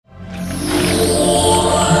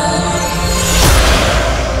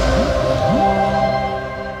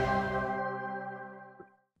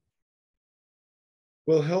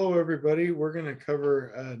Well, hello, everybody. We're going to cover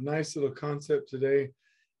a nice little concept today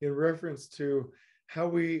in reference to how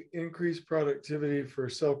we increase productivity for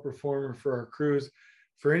self-perform or for our crews,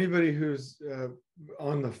 for anybody who's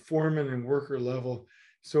on the foreman and worker level.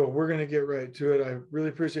 So we're going to get right to it. I really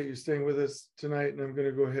appreciate you staying with us tonight, and I'm going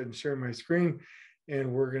to go ahead and share my screen,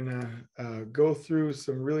 and we're going to go through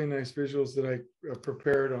some really nice visuals that I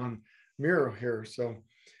prepared on Miro here. So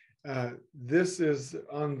this is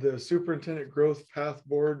on the Superintendent Growth Path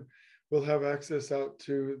Board. We'll have access out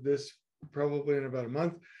to this probably in about a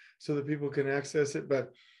month so that people can access it.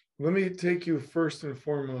 But let me take you first and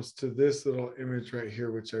foremost to this little image right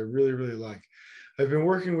here, which I really, really like. I've been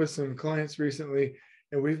working with some clients recently,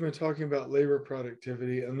 and we've been talking about labor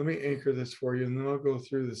productivity. And let me anchor this for you, and then I'll go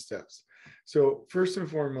through the steps. So first and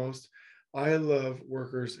foremost, I love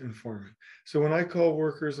workers and foremen. So when I call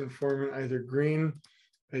workers and foremen either green,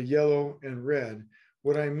 yellow, and red,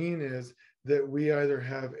 what I mean is that we either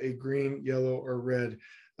have a green, yellow, or red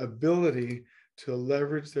ability to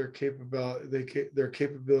leverage their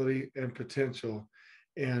capability and potential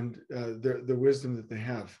and the wisdom that they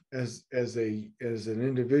have as an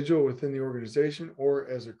individual within the organization or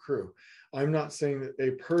as a crew. I'm not saying that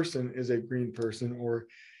a person is a green person or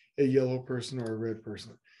a yellow person or a red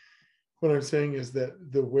person. What I'm saying is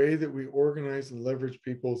that the way that we organize and leverage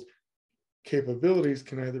people's capabilities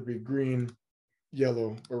can either be green,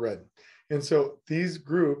 yellow, or red. And so these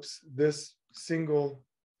groups, this single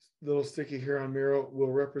little sticky here on Miro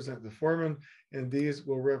will represent the foreman, and these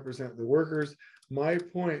will represent the workers. My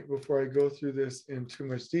point, before I go through this in too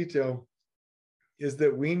much detail, is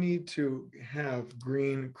that we need to have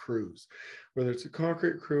green crews, whether it's a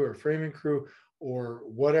concrete crew or framing crew or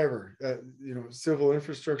whatever, civil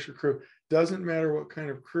infrastructure crew, doesn't matter what kind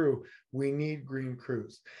of crew, we need green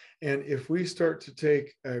crews. And if we start to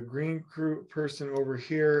take a green crew person over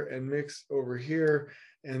here and mix over here,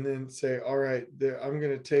 and then say, all right, I'm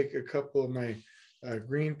going to take a couple of my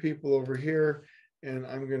green people over here, and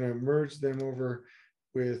I'm going to merge them over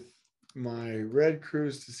with my red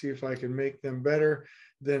crews to see if I can make them better,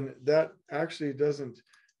 then that actually doesn't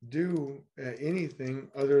do anything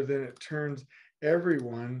other than it turns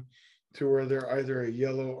everyone to where they're either a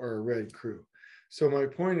yellow or a red crew. So my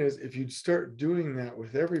point is, if you start doing that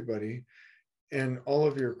with everybody and all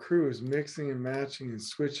of your crews mixing and matching and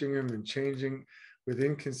switching them and changing with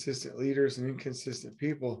inconsistent leaders and inconsistent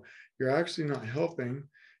people, you're actually not helping.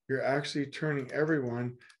 You're actually turning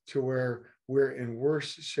everyone to where we're in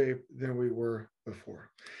worse shape than we were before.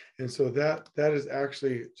 And so that is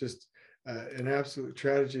actually just an absolute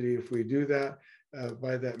tragedy if we do that.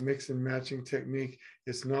 By that mix and matching technique,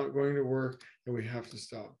 it's not going to work, and we have to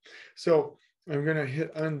stop. So I'm going to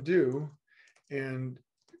hit undo and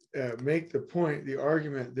make the point, the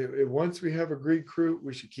argument that once we have a green crew,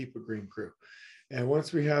 we should keep a green crew. And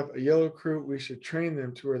once we have a yellow crew, we should train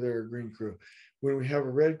them to where they're a green crew. When we have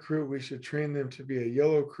a red crew, we should train them to be a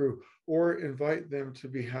yellow crew or invite them to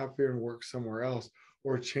be happier and work somewhere else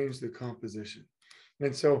or change the composition.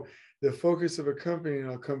 And so the focus of a company, and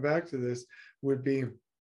I'll come back to this, would be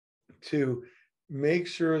to make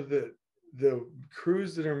sure that the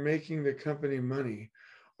crews that are making the company money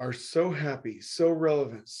are so happy, so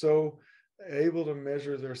relevant, so able to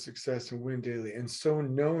measure their success and win daily, and so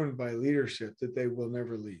known by leadership that they will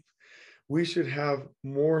never leave. We should have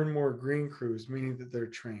more and more green crews, meaning that they're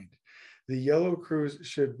trained. The yellow crews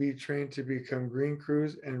should be trained to become green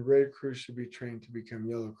crews, and red crews should be trained to become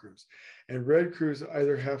yellow crews. And red crews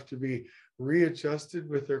either have to be readjusted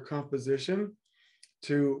with their composition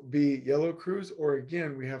to be yellow crews, or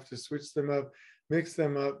again, we have to switch them up, mix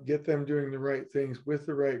them up, get them doing the right things with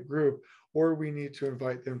the right group, or we need to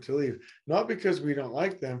invite them to leave. Not because we don't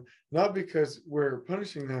like them, not because we're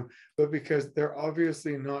punishing them, but because they're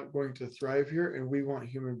obviously not going to thrive here, and we want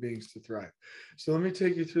human beings to thrive. So let me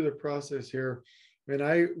take you through the process here. And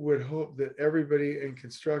I would hope that everybody in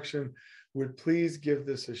construction would please give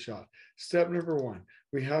this a shot. Step number one,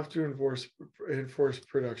 we have to enforce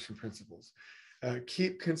production principles.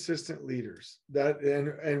 Keep consistent leaders. That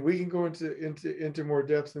and we can go into more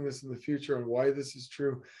depth in this in the future on why this is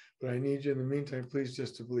true, but I need you in the meantime, please,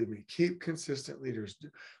 just to believe me. Keep consistent leaders.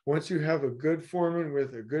 Once you have a good foreman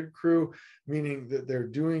with a good crew, meaning that they're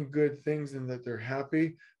doing good things and that they're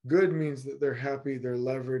happy. Good means that they're happy, they're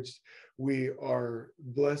leveraged, we are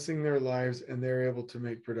blessing their lives, and they're able to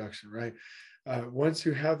make production, right? Once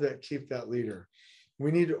you have that, keep that leader.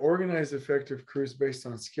 We need to organize effective crews based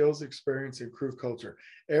on skills, experience, and crew culture.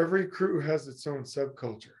 Every crew has its own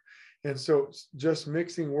subculture. And so just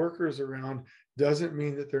mixing workers around doesn't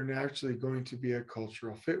mean that they're naturally going to be a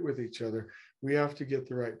cultural fit with each other. We have to get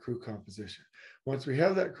the right crew composition. Once we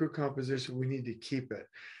have that crew composition, we need to keep it.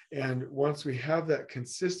 And once we have that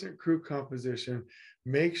consistent crew composition,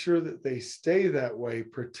 make sure that they stay that way,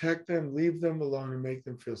 protect them, leave them alone, and make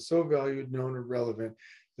them feel so valued, known, and relevant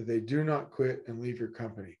that they do not quit and leave your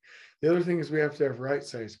company. The other thing is we have to have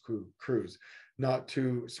right-sized crews, not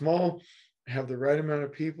too small, have the right amount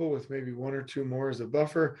of people with maybe one or two more as a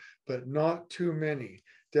buffer, but not too many.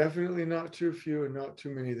 Definitely not too few and not too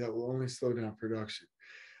many. That will only slow down production.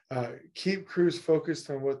 Keep crews focused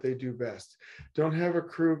on what they do best. Don't have a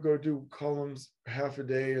crew go do columns half a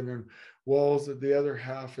day and then walls at the other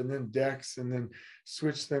half and then decks and then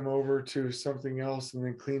switch them over to something else and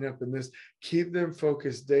then clean up and this. Keep them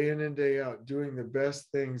focused day in and day out, doing the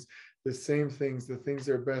best things, the same things, the things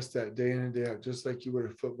they're best at day in and day out, just like you would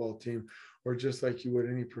a football team or just like you would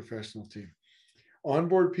any professional team.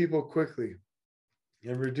 Onboard people quickly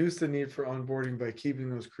and reduce the need for onboarding by keeping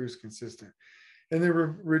those crews consistent. And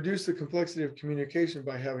then reduce the complexity of communication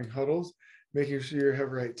by having huddles, making sure you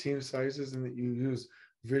have right team sizes and that you use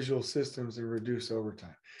visual systems and reduce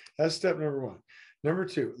overtime. That's step number one. Number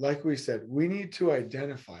two, like we said, we need to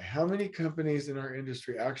identify how many companies in our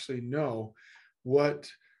industry actually know what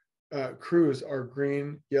crews are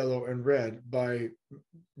green, yellow, and red by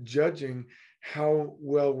judging how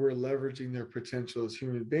well we're leveraging their potential as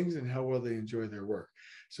human beings and how well they enjoy their work.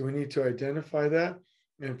 So we need to identify that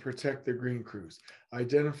and protect the green crews.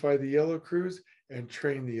 Identify the yellow crews and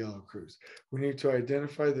train the yellow crews. We need to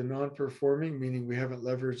identify the non-performing, meaning we haven't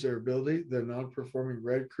leveraged their ability, the non-performing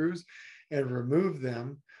red crews, and remove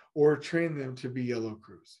them or train them to be yellow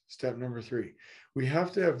crews. Step number three, we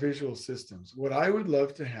have to have visual systems. What I would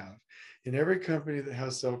love to have in every company that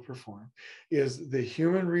has self-perform is the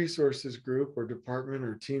human resources group or department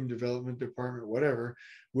or team development department, whatever,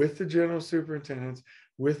 with the general superintendents,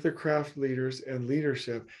 with the craft leaders and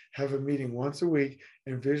leadership, have a meeting once a week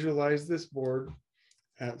and visualize this board.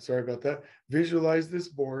 Sorry about that. Visualize this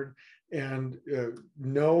board and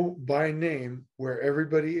know by name where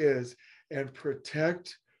everybody is and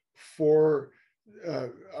protect for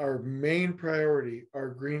our main priority, our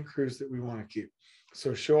green crews that we want to keep.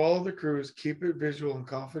 So show all of the crews, keep it visual and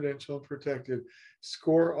confidential and protected,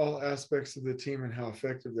 score all aspects of the team and how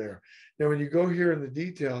effective they are. Now, when you go here in the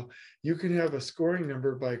detail, you can have a scoring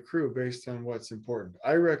number by crew based on what's important.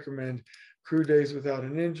 I recommend crew days without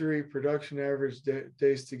an injury, production average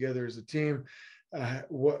days together as a team,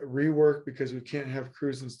 rework, because we can't have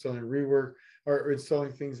crews installing rework or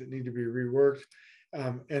installing things that need to be reworked.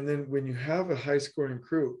 And then when you have a high scoring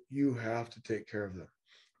crew, you have to take care of them.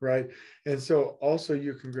 Right. And so also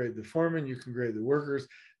you can grade the foreman, you can grade the workers.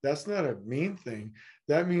 That's not a mean thing.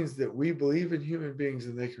 That means that we believe in human beings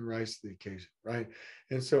and they can rise to the occasion. Right.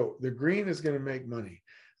 And so the green is going to make money.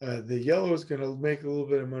 The yellow is going to make a little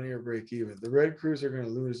bit of money or break even. The red crews are going to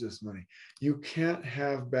lose this money. You can't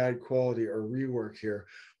have bad quality or rework here,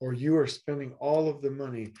 or you are spending all of the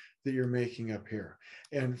money that you're making up here.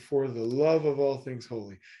 And for the love of all things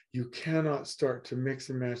holy, you cannot start to mix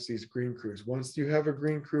and match these green crews. Once you have a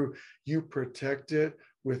green crew, you protect it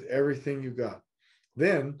with everything you got.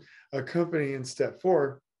 Then a company in step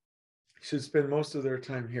 4 should spend most of their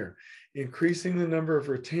time here, increasing the number of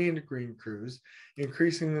retained green crews,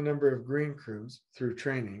 increasing the number of green crews through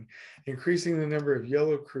training, increasing the number of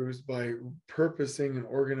yellow crews by purposing and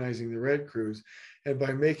organizing the red crews, and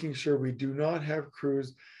by making sure we do not have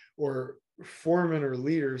crews or foremen or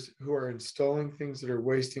leaders who are installing things that are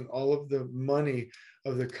wasting all of the money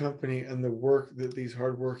of the company and the work that these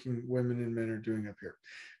hardworking women and men are doing up here.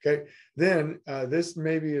 Okay, then this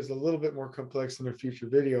maybe is a little bit more complex in a future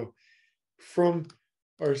video. From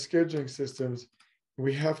our scheduling systems,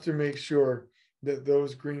 we have to make sure that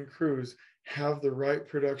those green crews have the right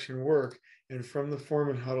production work. And from the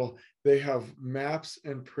foreman huddle, they have maps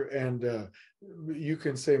and you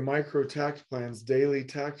can say micro tax plans, daily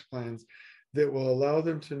tax plans that will allow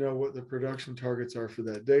them to know what the production targets are for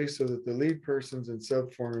that day, so that the lead persons and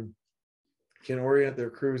sub foreman can orient their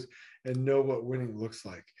crews and know what winning looks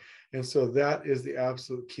like. And so that is the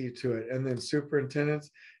absolute key to it. And then superintendents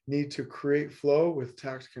need to create flow with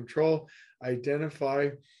tax control, identify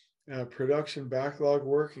production backlog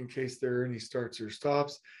work in case there are any starts or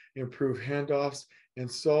stops, improve handoffs, and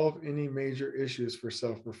solve any major issues for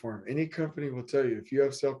self-perform. Any company will tell you, if you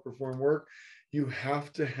have self-perform work, you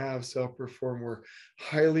have to have self-perform work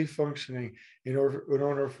highly functioning in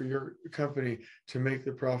order for your company to make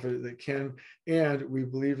the profit that can. And we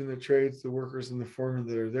believe in the trades, the workers, and the foremen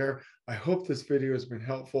that are there. I hope this video has been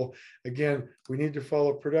helpful. Again, we need to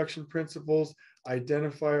follow production principles,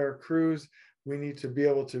 identify our crews, We need to be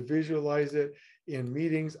able to visualize it in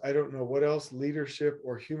meetings. I don't know what else leadership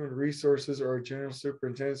or human resources or general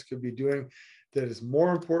superintendents could be doing that is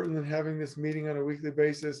more important than having this meeting on a weekly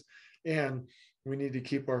basis. And we need to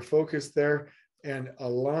keep our focus there and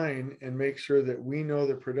align and make sure that we know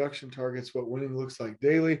the production targets, what winning looks like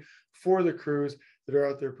daily for the crews that are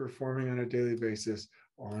out there performing on a daily basis.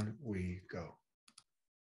 On we go.